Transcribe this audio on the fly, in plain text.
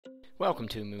Welcome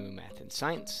to Moo Math and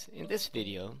Science. In this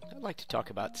video, I'd like to talk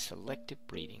about selective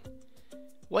breeding.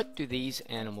 What do these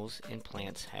animals and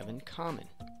plants have in common?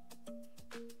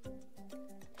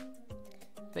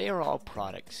 They are all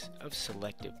products of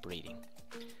selective breeding.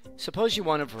 Suppose you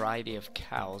want a variety of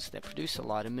cows that produce a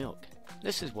lot of milk.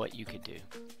 This is what you could do.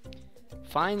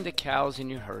 Find the cows in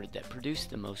your herd that produce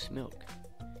the most milk.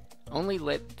 Only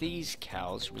let these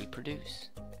cows reproduce.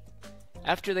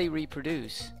 After they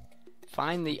reproduce,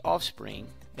 find the offspring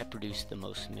that produce the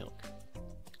most milk.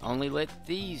 Only let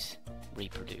these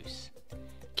reproduce.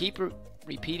 Keep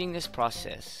repeating this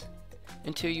process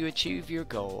until you achieve your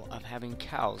goal of having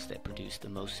cows that produce the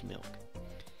most milk.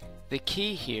 The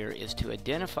key here is to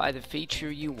identify the feature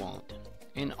you want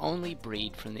and only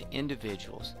breed from the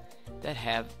individuals that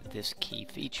have this key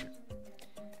feature.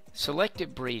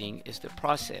 Selective breeding is the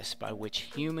process by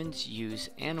which humans use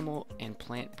animal and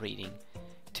plant breeding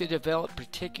to develop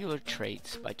particular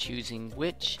traits by choosing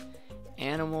which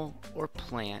animal or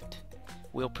plant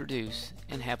will produce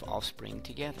and have offspring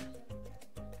together.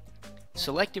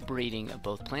 Selective breeding of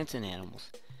both plants and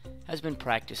animals has been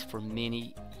practiced for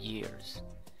many years.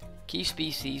 Key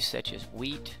species such as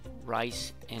wheat,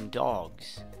 rice, and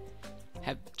dogs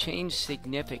have changed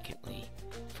significantly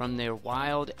from their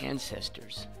wild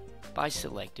ancestors by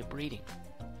selective breeding.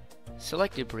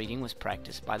 Selective breeding was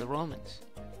practiced by the Romans.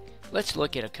 Let's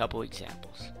look at a couple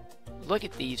examples. Look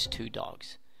at these two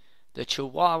dogs. The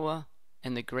Chihuahua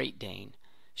and the Great Dane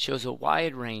shows a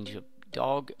wide range of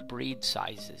dog breed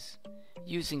sizes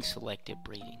using selective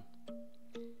breeding.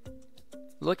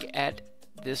 Look at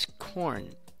this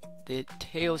corn. The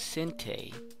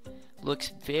teosinte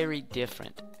looks very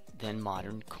different than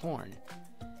modern corn.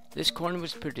 This corn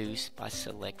was produced by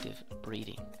selective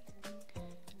breeding.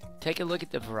 Take a look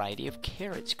at the variety of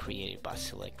carrots created by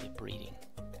selective breeding.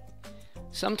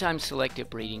 Sometimes selective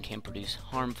breeding can produce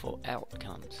harmful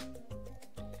outcomes.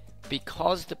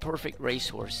 Because the perfect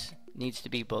racehorse needs to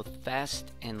be both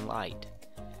fast and light,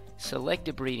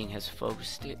 selective breeding has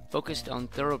focused on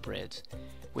thoroughbreds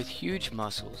with huge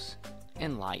muscles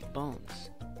and light bones.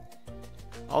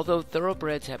 Although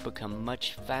thoroughbreds have become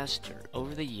much faster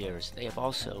over the years, they have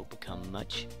also become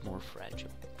much more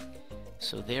fragile.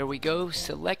 So there we go,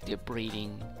 selective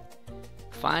breeding,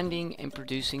 finding and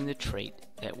producing the trait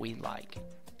that we like.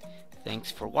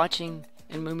 Thanks for watching,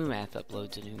 and Moo Math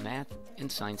uploads a new math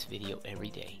and science video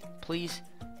every day. Please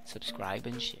subscribe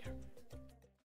and share.